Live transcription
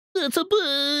It's a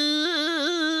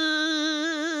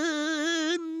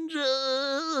Binge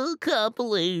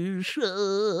compilation.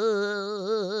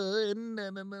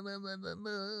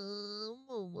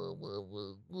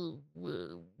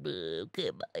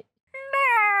 Okay, bye.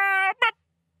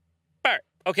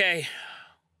 Okay,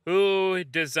 who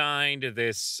designed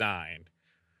this sign?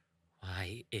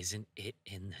 Why isn't it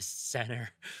in the center?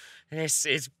 This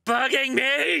is bugging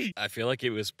me! I feel like it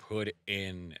was put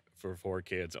in for 4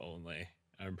 kids only.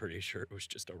 I'm pretty sure it was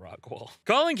just a rock wall.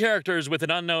 Calling characters with an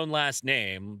unknown last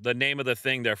name, the name of the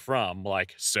thing they're from,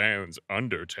 like Sans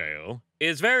Undertale,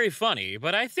 is very funny,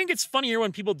 but I think it's funnier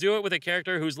when people do it with a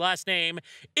character whose last name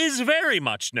is very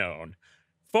much known.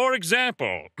 For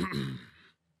example,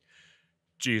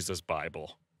 Jesus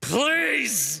Bible.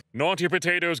 Please! Naughty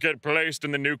potatoes get placed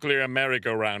in the nuclear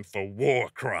merry-go-round for war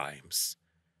crimes.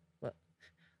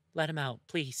 Let him out,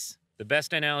 please. The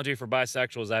best analogy for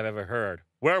bisexuals I've ever heard.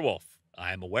 Werewolf.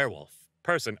 I am a werewolf.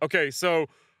 Person. Okay, so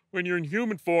when you're in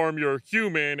human form, you're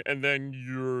human, and then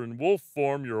you're in wolf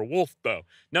form, you're a wolf, though.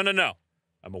 No.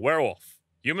 I'm a werewolf.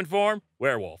 Human form,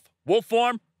 werewolf. Wolf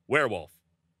form, werewolf.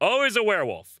 Always a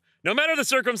werewolf. No matter the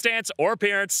circumstance or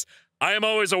appearance, I am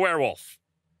always a werewolf.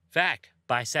 Fact.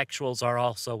 Bisexuals are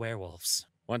also werewolves.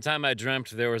 One time I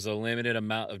dreamt there was a limited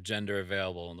amount of gender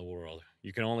available in the world.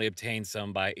 You can only obtain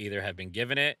some by either have been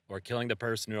given it or killing the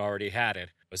person who already had it.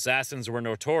 Assassins were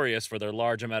notorious for their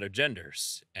large amount of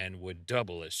genders and would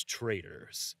double as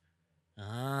traitors.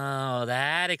 Oh,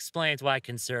 that explains why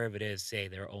conservatives say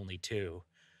there are only 2.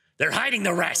 They're hiding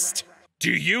the rest!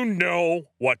 Do you know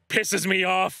what pisses me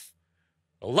off?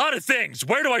 A lot of things.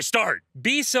 Where do I start?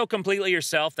 Be so completely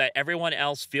yourself that everyone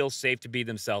else feels safe to be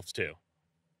themselves too.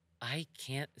 I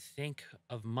can't think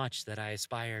of much that I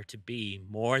aspire to be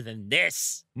more than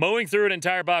this. Mowing through an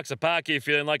entire box of Pocky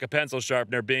feeling like a pencil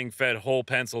sharpener being fed whole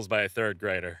pencils by a 3rd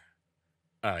grader.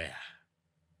 Oh yeah,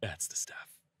 that's the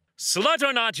stuff. Slut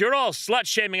or not, you're all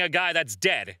slut-shaming a guy that's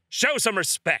dead. Show some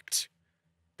respect.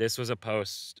 This was a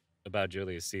post about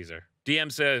Julius Caesar.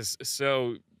 DM says,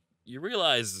 so you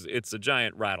realize it's a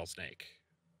giant rattlesnake.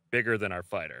 Bigger than our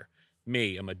fighter.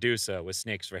 Me, a Medusa with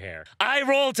snakes for hair. I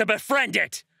roll to befriend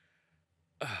it!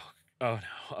 Oh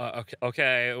no.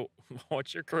 Okay.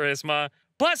 What's your charisma?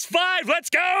 +5, let's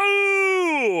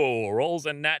go! Rolls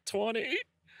a nat 20.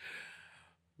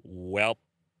 Well,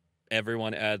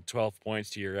 everyone add 12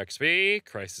 points to your XP.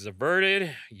 Crisis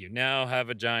averted. You now have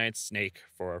a giant snake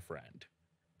for a friend.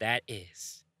 That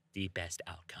is the best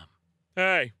outcome.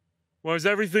 Hey, why is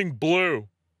everything blue?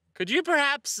 Could you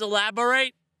perhaps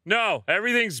elaborate? No,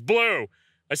 everything's blue.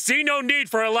 I see no need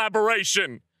for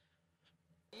elaboration.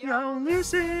 Yo,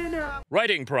 listen up.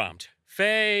 Writing prompt.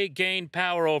 Fae gain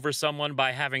power over someone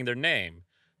by having their name.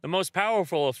 The most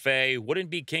powerful of Fae wouldn't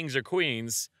be kings or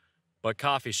queens, but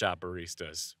coffee shop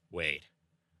baristas. Wait,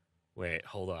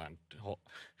 hold on.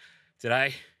 Did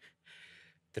I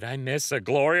miss a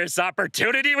glorious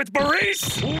opportunity with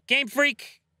Baris? Game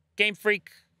Freak,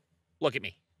 look at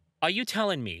me. Are you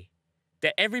telling me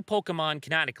that every Pokemon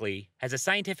canonically has a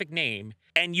scientific name,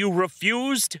 and you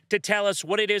refused to tell us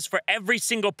what it is for every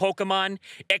single Pokemon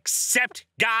except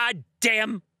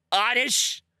goddamn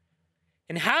Oddish?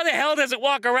 And how the hell does it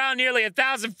walk around nearly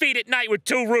 1,000 feet at night with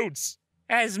 2 roots?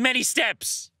 As many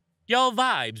steps. Your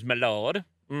vibes, my lord.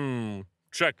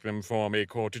 Check them for me,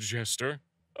 court jester.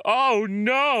 Oh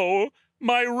no!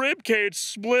 My ribcage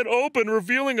split open,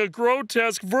 revealing a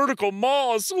grotesque vertical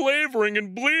maw, slavering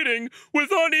and bleeding, with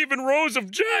uneven rows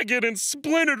of jagged and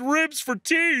splintered ribs for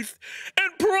teeth,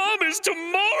 and promise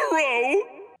tomorrow!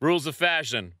 Rules of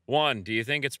fashion. 1, do you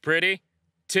think it's pretty?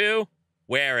 2,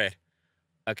 wear it.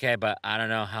 Okay, but I don't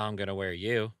know how I'm gonna wear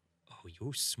you. Oh,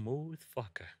 you smooth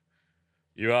fucker.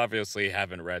 You obviously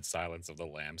haven't read Silence of the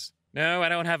Lambs. No, I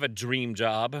don't have a dream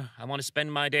job. I want to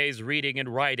spend my days reading and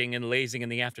writing and lazing in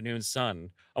the afternoon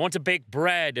sun. I want to bake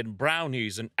bread and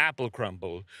brownies and apple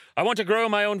crumble. I want to grow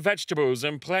my own vegetables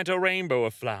and plant a rainbow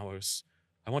of flowers.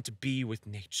 I want to be with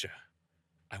nature.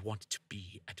 I want to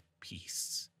be at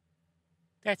peace.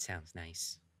 That sounds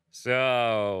nice.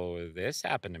 So, this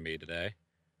happened to me today.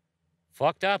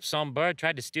 Fucked up, some bird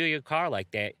tried to steal your car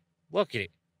like that. Look at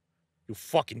it. You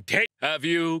fucking dick. Have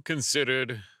you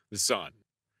considered the sun?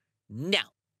 No.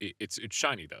 It's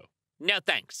shiny, though. No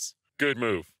thanks. Good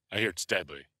move. I hear it's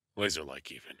deadly. Laser-like,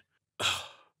 even.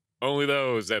 Only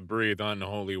those that breathe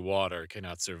unholy water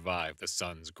cannot survive the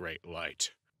sun's great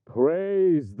light.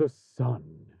 Praise the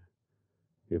sun.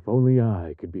 If only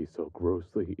I could be so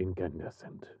grossly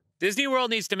incandescent. Disney World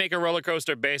needs to make a roller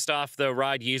coaster based off the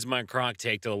ride Yzma and Kronk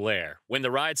take to the lair. When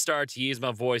the ride starts,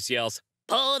 Yzma's voice yells,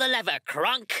 "Pull the lever,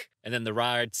 Kronk!" And then the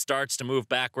ride starts to move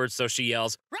backwards, so she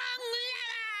yells, "Wrong lever!"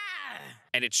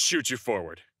 and it shoots you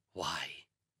forward. Why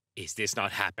is this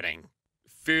not happening?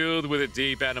 Filled with a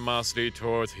deep animosity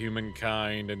towards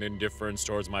humankind and indifference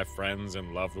towards my friends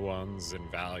and loved ones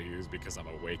and values because I'm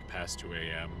awake past 2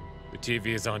 a.m. The TV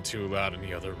is on too loud in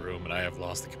the other room and I have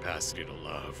lost the capacity to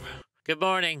love. Good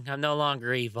morning. I'm no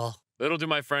longer evil. Little do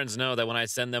my friends know that when I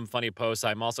send them funny posts,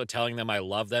 I'm also telling them I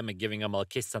love them and giving them a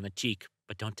kiss on the cheek.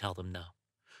 But don't tell them no.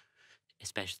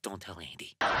 Especially don't tell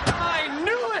Andy. I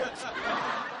knew it!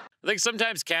 I think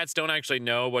sometimes cats don't actually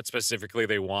know what specifically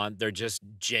they want. They're just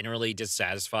generally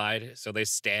dissatisfied. So they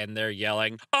stand there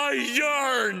yelling, "I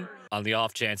yearn!" on the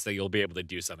off chance that you'll be able to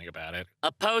do something about it.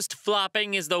 A post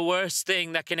flopping is the worst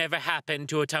thing that can ever happen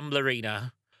to a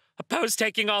Tumblrina. A post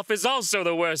taking off is also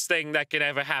the worst thing that can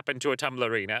ever happen to a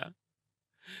Tumblrina.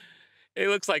 It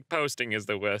looks like posting is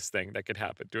the worst thing that could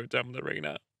happen to a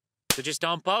Tumblrina. So just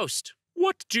don't post.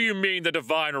 What do you mean the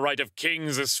divine right of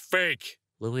kings is fake?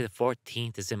 Louis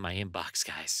XIV is in my inbox,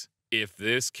 guys. If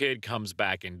this kid comes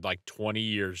back in like 20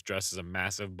 years dressed as a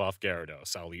massive buff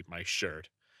Gyarados, I'll eat my shirt.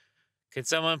 Can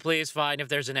someone please find if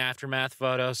there's an aftermath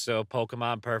photo so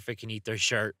Pokemon Perfect can eat their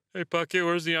shirt? Hey, Pucky,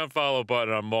 where's the unfollow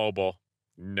button on mobile?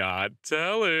 Not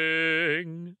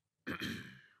telling.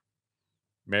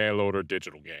 Mail order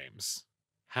digital games.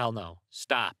 Hell no.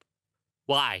 Stop.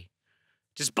 Why?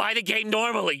 Just buy the game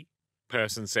normally.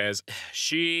 Person says,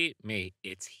 she, me,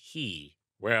 it's he.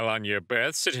 Well, on your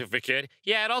birth certificate,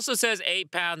 yeah, it also says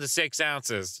 8 pounds and 6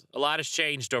 ounces. A lot has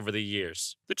changed over the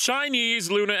years. The Chinese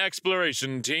lunar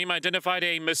exploration team identified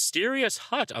a mysterious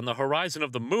hut on the horizon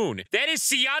of the moon. That is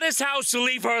Cyana's house,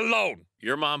 leave her alone!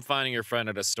 Your mom finding your friend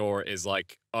at a store is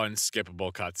like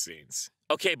unskippable cutscenes.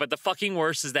 Okay, but the fucking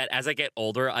worst is that as I get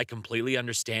older, I completely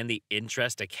understand the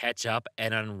interest to catch up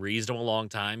an unreasonable long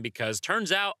time because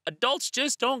turns out adults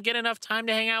just don't get enough time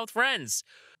to hang out with friends.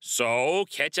 So,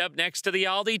 catch up next to the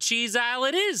Aldi cheese aisle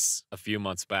it is. A few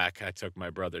months back, I took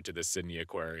my brother to the Sydney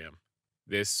Aquarium.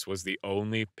 This was the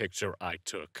only picture I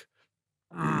took.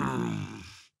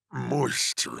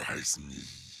 Moisturize me.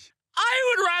 I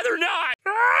would rather not!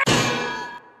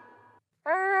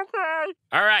 Okay.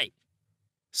 All right.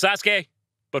 Sasuke,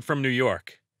 but from New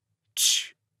York.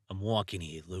 Shh. I'm walking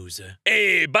here, loser.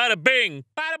 Hey, bada bing!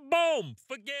 Bada boom!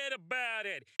 Forget about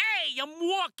it. Hey, I'm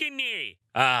walking here!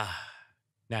 Ah.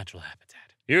 Natural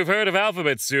habitat. You've heard of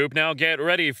alphabet soup, now get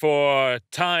ready for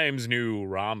Times New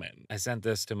Ramen. I sent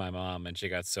this to my mom and she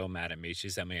got so mad at me, she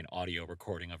sent me an audio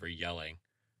recording of her yelling.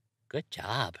 Good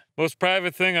job. Most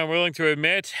private thing I'm willing to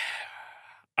admit,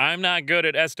 I'm not good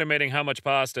at estimating how much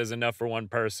pasta is enough for one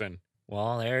person.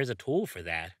 Well, there's a tool for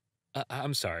that.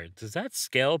 I'm sorry, does that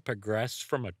scale progress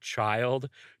from a child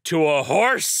to a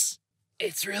horse?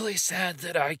 It's really sad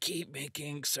that I keep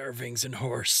making servings in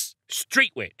horse.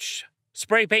 Street witch.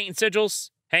 Spray painting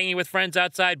sigils, hanging with friends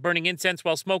outside, burning incense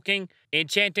while smoking,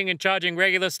 enchanting and charging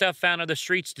regular stuff found on the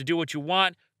streets to do what you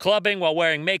want, clubbing while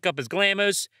wearing makeup as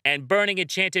glamours, and burning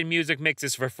enchanted music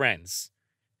mixes for friends.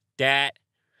 That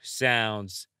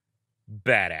sounds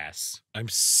badass. I'm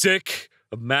sick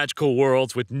of magical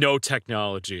worlds with no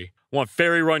technology. Want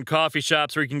fairy-run coffee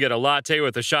shops where you can get a latte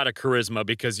with a shot of charisma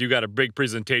because you got a big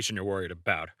presentation you're worried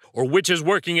about. Or witches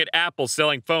working at Apple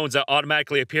selling phones that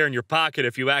automatically appear in your pocket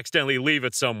if you accidentally leave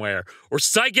it somewhere. Or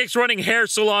psychics running hair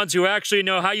salons who actually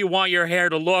know how you want your hair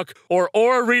to look. Or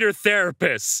aura reader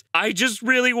therapists. I just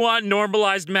really want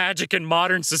normalized magic in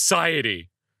modern society.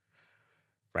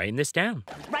 Writing this down.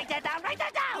 Write that down, write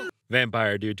that down!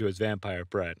 Vampire dude to his vampire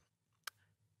friend.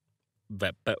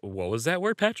 But what was that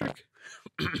word, Patrick?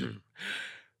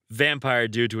 Vampire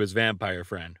dude to his vampire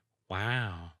friend.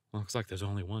 Wow, looks like there's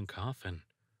only one coffin.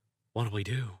 What do we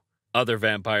do? Other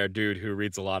vampire dude who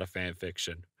reads a lot of fan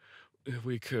fiction.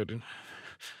 We could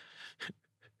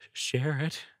share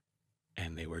it.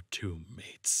 And they were two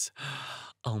mates.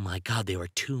 Oh my god, they were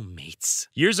two mates.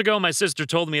 Years ago, my sister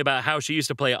told me about how she used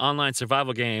to play online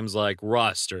survival games like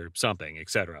Rust or something,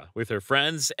 etc. with her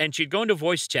friends, and she'd go into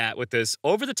voice chat with this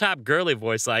over-the-top girly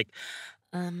voice like,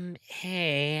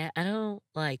 hey, I don't,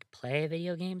 play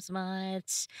video games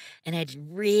much, and I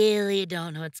really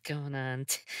don't know what's going on.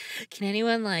 Can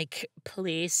anyone,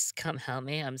 please come help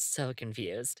me? I'm so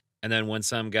confused. And then when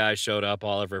some guy showed up,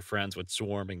 all of her friends would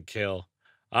swarm and kill.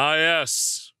 Ah,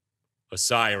 yes, a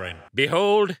siren.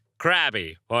 Behold,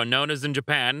 Krabby, or known as in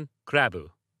Japan,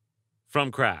 Krabu.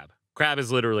 From crab. Crab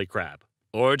is literally crab.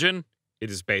 Origin, it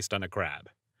is based on a crab.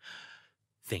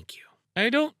 Thank you. I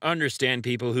don't understand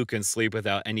people who can sleep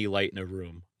without any light in a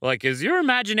room. Is your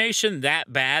imagination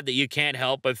that bad that you can't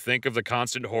help but think of the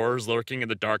constant horrors lurking in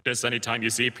the darkness anytime you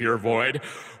see pure void?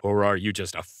 Or are you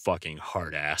just a fucking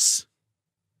hard ass?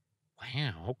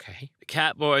 Wow, okay. The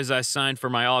cat boys I signed for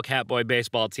my all-cat-boy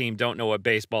baseball team don't know what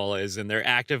baseball is, and they're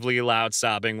actively loud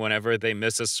sobbing whenever they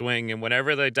miss a swing, and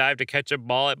whenever they dive to catch a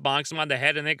ball, it bonks them on the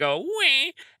head, and they go,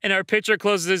 wee! And our pitcher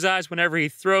closes his eyes whenever he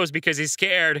throws because he's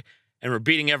scared, and we're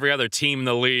beating every other team in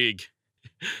the league.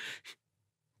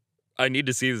 I need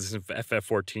to see this in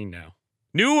FF14 now.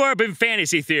 New urban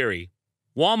fantasy theory.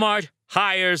 Walmart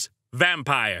hires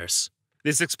vampires.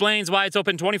 This explains why it's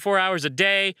open 24 hours a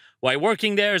day, why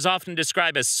working there is often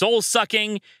described as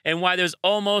soul-sucking, and why there's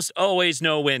almost always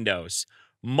no windows.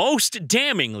 Most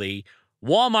damningly,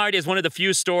 Walmart is one of the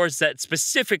few stores that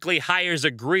specifically hires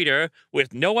a greeter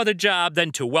with no other job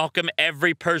than to welcome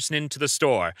every person into the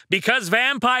store. Because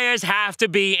vampires have to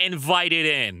be invited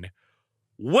in.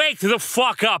 Wake the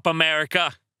fuck up,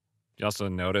 America! You also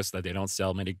notice that they don't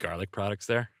sell many garlic products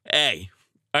there? Hey,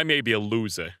 I may be a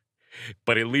loser,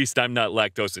 but at least I'm not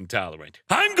lactose intolerant.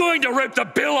 I'm going to rip the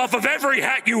bill off of every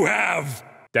hat you have!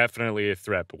 Definitely a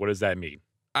threat, but what does that mean?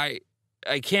 I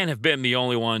can't have been the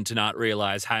only one to not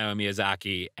realize Hayao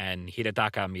Miyazaki and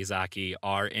Hidetaka Miyazaki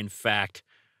are, in fact,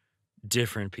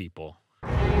 different people. Oh,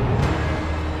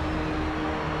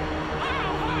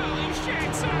 holy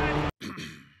shit, son!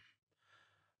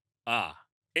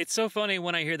 It's so funny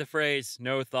when I hear the phrase,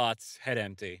 no thoughts, head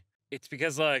empty. It's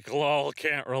because, like, lol,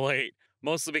 can't relate.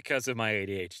 Mostly because of my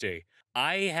ADHD.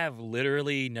 I have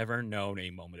literally never known a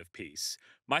moment of peace.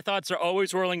 My thoughts are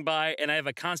always whirling by, and I have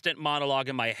a constant monologue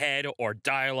in my head or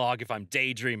dialogue if I'm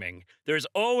daydreaming. There's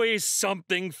always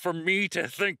something for me to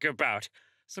think about.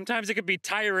 Sometimes it can be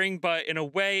tiring, but in a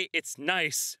way, it's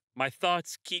nice. My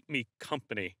thoughts keep me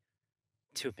company.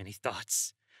 Too many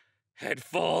thoughts. Head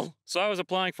full. So I was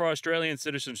applying for Australian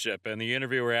citizenship, and the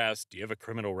interviewer asked, "Do you have a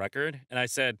criminal record?" And I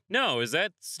said, "No, is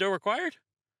that still required?"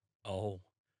 Oh,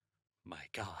 my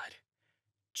God.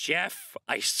 Jeff,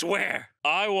 I swear.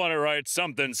 I want to write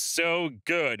something so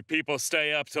good people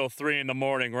stay up till 3 in the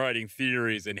morning writing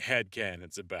theories and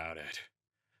headcanons about it.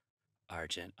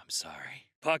 Argent, I'm sorry.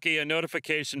 Pucky, a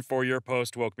notification for your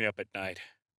post woke me up at night.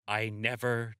 I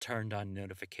never turned on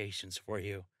notifications for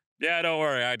you. Yeah, don't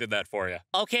worry, I did that for you.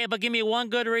 Okay, but give me one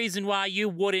good reason why you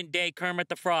wouldn't date Kermit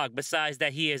the Frog, besides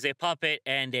that he is a puppet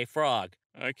and a frog.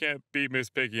 I can't beat Miss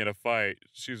Piggy in a fight.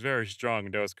 She's very strong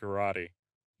and does karate.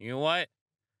 You know what?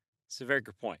 It's a very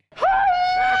good point.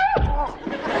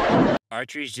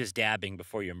 Archery's just dabbing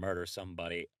before you murder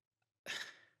somebody.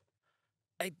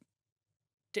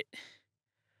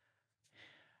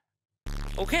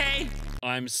 Okay.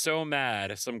 I'm so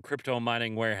mad some crypto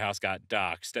mining warehouse got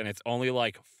doxxed and it's only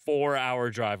like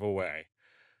 4-hour drive away.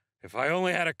 If I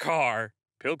only had a car.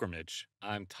 Pilgrimage.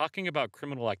 I'm talking about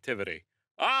criminal activity.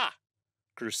 Ah!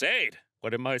 Crusade.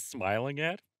 What am I smiling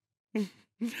at?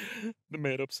 The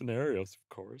made-up scenarios,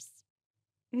 of course.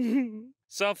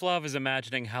 Self-love is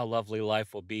imagining how lovely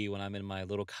life will be when I'm in my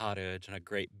little cottage on a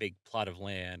great big plot of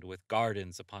land with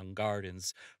gardens upon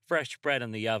gardens, fresh bread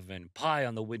in the oven, pie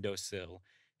on the windowsill,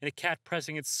 and a cat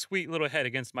pressing its sweet little head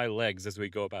against my legs as we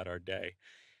go about our day.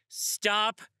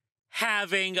 Stop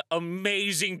having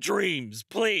amazing dreams,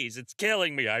 please. It's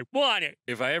killing me. I want it.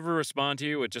 If I ever respond to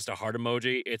you with just a heart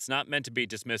emoji, it's not meant to be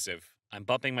dismissive. I'm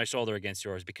bumping my shoulder against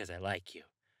yours because I like you.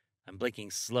 I'm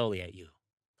blinking slowly at you,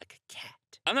 like a cat.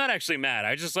 I'm not actually mad.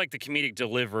 I just like the comedic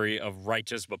delivery of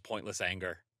righteous but pointless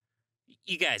anger.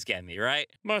 You guys get me, right?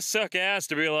 Must suck ass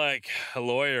to be like a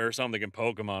lawyer or something in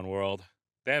Pokemon World.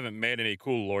 They haven't made any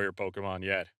cool lawyer Pokemon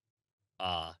yet.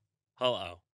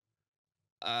 Ho-Oh.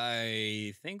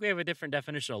 I think we have a different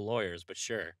definition of lawyers, but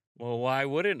sure. Well, why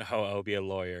wouldn't Ho-Oh be a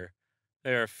lawyer?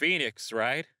 They're a phoenix,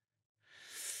 right?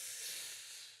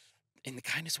 In the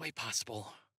kindest way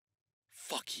possible.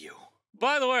 Fuck you.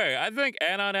 By the way, I think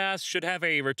Anon Ass should have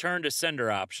a return to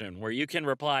sender option where you can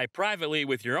reply privately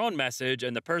with your own message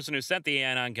and the person who sent the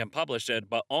Anon can publish it,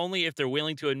 but only if they're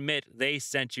willing to admit they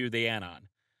sent you the Anon.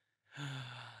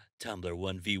 Tumblr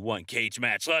 1v1 cage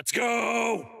match, let's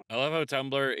go! I love how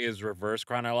Tumblr is reverse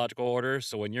chronological order,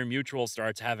 so when your mutual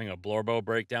starts having a Blorbo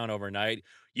breakdown overnight,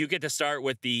 you get to start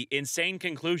with the insane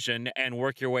conclusion and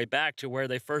work your way back to where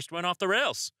they first went off the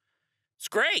rails. It's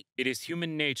great! It is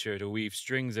human nature to weave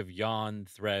strings of yarn,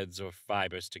 threads, or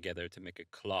fibers together to make a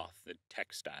cloth, a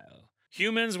textile.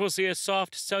 Humans will see a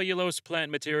soft cellulose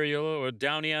plant material or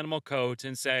downy animal coat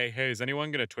and say, hey, is anyone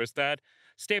gonna twist that?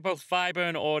 Staple fiber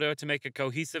in order to make a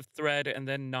cohesive thread and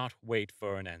then not wait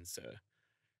for an answer.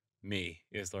 Me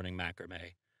is learning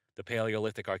macrame, the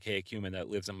Paleolithic archaic human that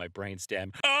lives in my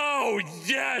brainstem. Oh,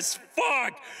 yes!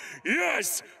 Fuck!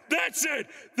 Yes! That's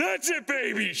it,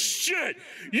 baby! Shit!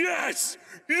 Yes!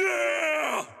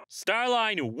 Yeah!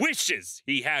 Starline wishes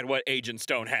he had what Agent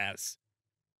Stone has.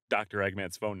 Dr.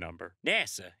 Eggman's phone number?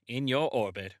 NASA, in your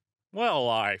orbit. Well,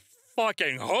 I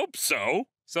fucking hope so.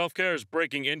 Self-care is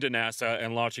breaking into NASA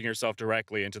and launching yourself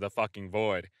directly into the fucking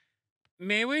void.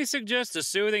 May we suggest a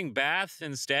soothing bath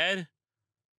instead?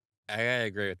 I gotta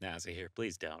agree with NASA here.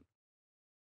 Please don't.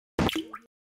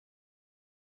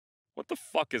 What the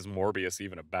fuck is Morbius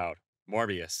even about?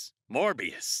 Morbius.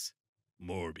 Morbius.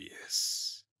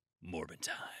 Morbius. Morbin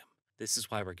time. This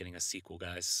is why we're getting a sequel,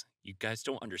 guys. You guys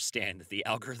don't understand that the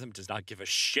algorithm does not give a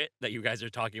shit that you guys are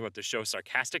talking about the show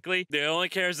sarcastically. They only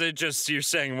cares that just you're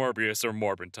saying Morbius or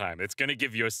Morbin time. It's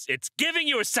giving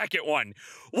you a second one.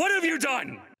 What have you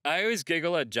done? I always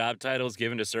giggle at job titles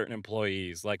given to certain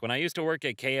employees. Like when I used to work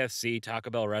at KFC,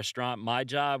 Taco Bell restaurant, my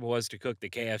job was to cook the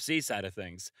KFC side of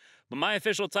things. But my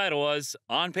official title was,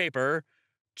 on paper,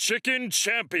 Chicken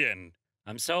Champion.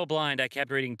 I'm so blind I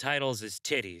kept reading titles as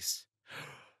titties.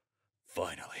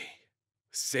 Finally.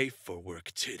 Safe for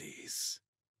work titties.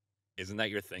 Isn't that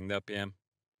your thing though, PM?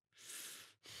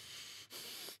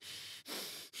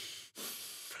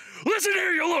 Listen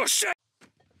here, you little shit!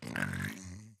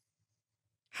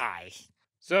 Hi.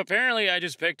 So apparently I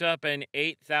just picked up an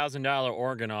 $8,000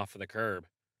 organ off of the curb.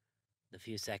 The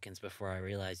few seconds before I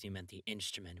realized you meant the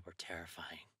instrument were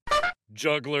terrifying.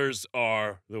 Jugglers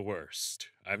are the worst.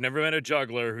 I've never met a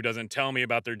juggler who doesn't tell me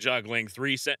about their juggling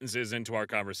 3 sentences into our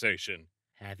conversation.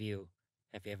 Have you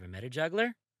ever met a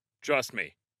juggler? Trust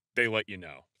me, they let you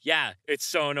know. Yeah, it's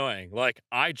so annoying. Like,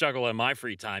 I juggle in my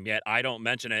free time, yet I don't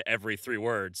mention it every 3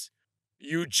 words.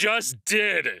 You just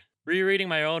did! Rereading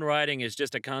my own writing is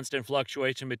just a constant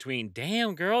fluctuation between,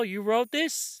 damn, girl, you wrote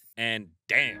this? And,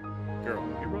 damn, girl,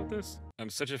 you wrote this? I'm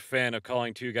such a fan of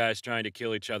calling 2 guys trying to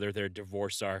kill each other their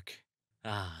divorce arc.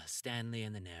 Ah, Stanley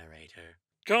and the narrator.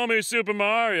 Call me Super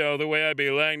Mario the way I'd be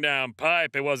laying down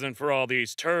pipe it wasn't for all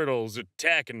these turtles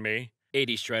attacking me.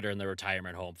 80 Shredder in the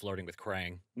retirement home flirting with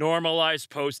Krang. Normalize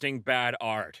posting bad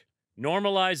art.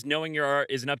 Normalize knowing your art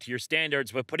isn't up to your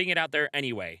standards, but putting it out there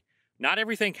anyway. Not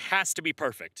everything has to be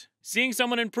perfect. Seeing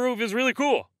someone improve is really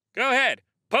cool. Go ahead,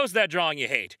 post that drawing you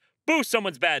hate. Boost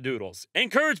someone's bad doodles.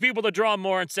 Encourage people to draw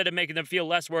more instead of making them feel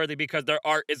less worthy because their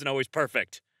art isn't always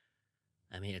perfect.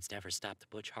 I mean, it's never stopped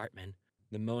Butch Hartman.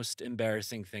 The most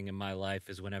embarrassing thing in my life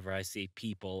is whenever I see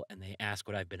people and they ask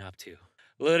what I've been up to.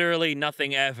 Literally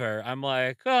nothing ever. I'm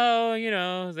like, oh, you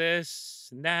know, this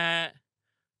and that,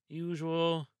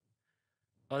 usual.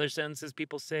 Other sentences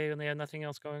people say when they have nothing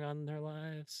else going on in their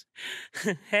lives.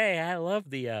 Hey, I love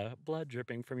the blood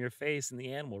dripping from your face and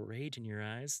the animal rage in your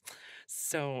eyes.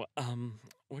 So,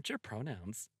 what's your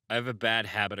pronouns? I have a bad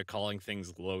habit of calling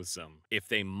things loathsome if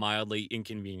they mildly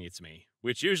inconvenience me,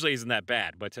 which usually isn't that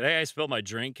bad. But today I spilled my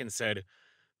drink and said,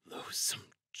 loathsome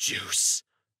juice,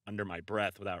 under my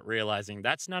breath without realizing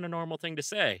that's not a normal thing to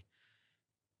say.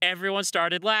 Everyone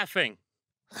started laughing.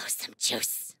 Loathsome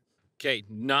juice. Okay,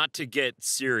 not to get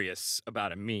serious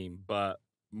about a meme, but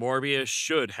Morbius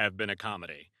should have been a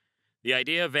comedy. The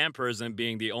idea of vampirism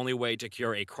being the only way to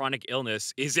cure a chronic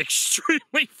illness is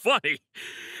extremely funny.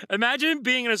 Imagine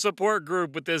being in a support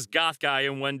group with this goth guy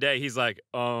and one day he's like,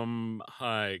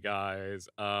 hi guys,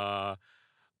 I'm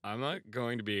not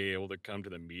going to be able to come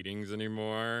to the meetings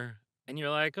anymore. And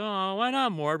you're like, oh, why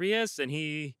not, Morbius?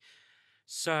 And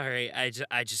sorry, I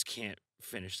just can't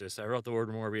finish this. I wrote the word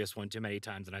Morbius one too many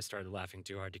times and I started laughing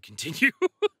too hard to continue.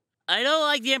 I don't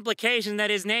like the implication that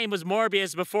his name was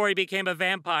Morbius before he became a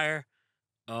vampire.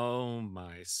 Oh,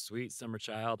 my sweet summer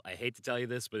child. I hate to tell you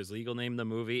this, but his legal name in the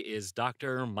movie is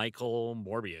Dr. Michael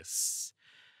Morbius.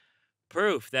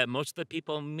 Proof that most of the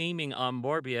people memeing on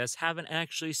Morbius haven't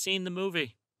actually seen the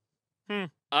movie.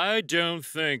 I don't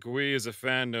think we as a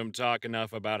fandom talk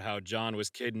enough about how John was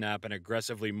kidnapped and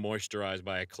aggressively moisturized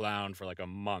by a clown for like a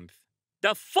month.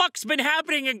 The fuck's been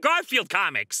happening in Garfield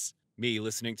comics? Me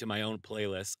listening to my own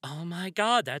playlist. Oh my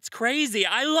god, that's crazy.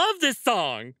 I love this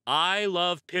song. I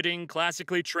love pitting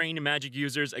classically trained magic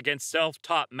users against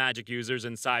self-taught magic users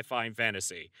in sci-fi and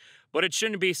fantasy. But it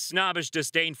shouldn't be snobbish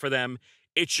disdain for them.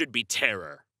 It should be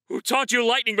terror. Who taught you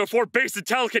lightning before basic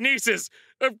telekinesis?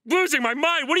 I'm losing my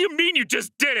mind. What do you mean you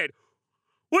just did it?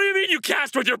 What do you mean you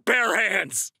cast with your bare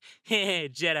hands?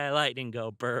 Jedi lightning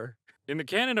go burr. In the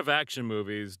canon of action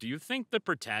movies, do you think the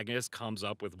protagonist comes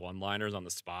up with one-liners on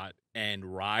the spot and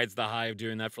rides the high of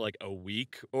doing that for like a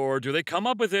week? Or do they come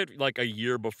up with it like a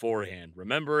year beforehand,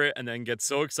 remember it, and then get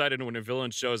so excited when a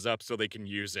villain shows up so they can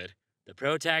use it? The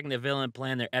protagonist and the villain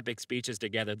plan their epic speeches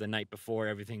together the night before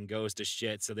everything goes to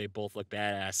shit so they both look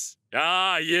badass.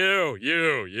 Ah, you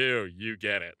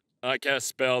get it. I cast a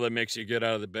spell that makes you get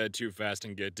out of the bed too fast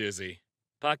and get dizzy.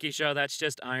 Pucky show, that's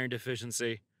just iron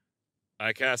deficiency.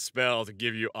 I cast spell to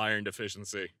give you iron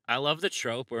deficiency. I love the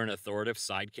trope where an authoritative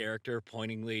side character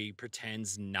pointedly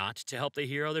pretends not to help the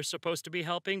hero they're supposed to be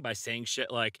helping by saying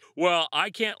shit like, well, I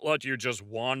can't let you just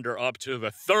wander up to the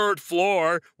 3rd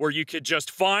floor where you could just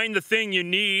find the thing you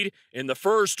need in the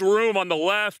first room on the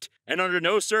left, and under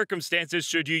no circumstances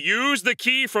should you use the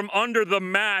key from under the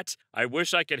mat. I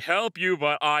wish I could help you,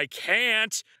 but I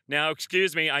can't. Now,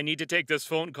 excuse me, I need to take this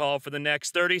phone call for the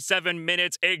next 37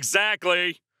 minutes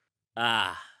exactly.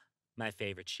 Ah, my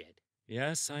favorite shit.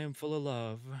 Yes, I am full of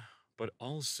love, but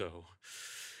also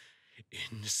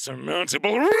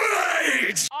insurmountable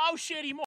rage! Oh shit, he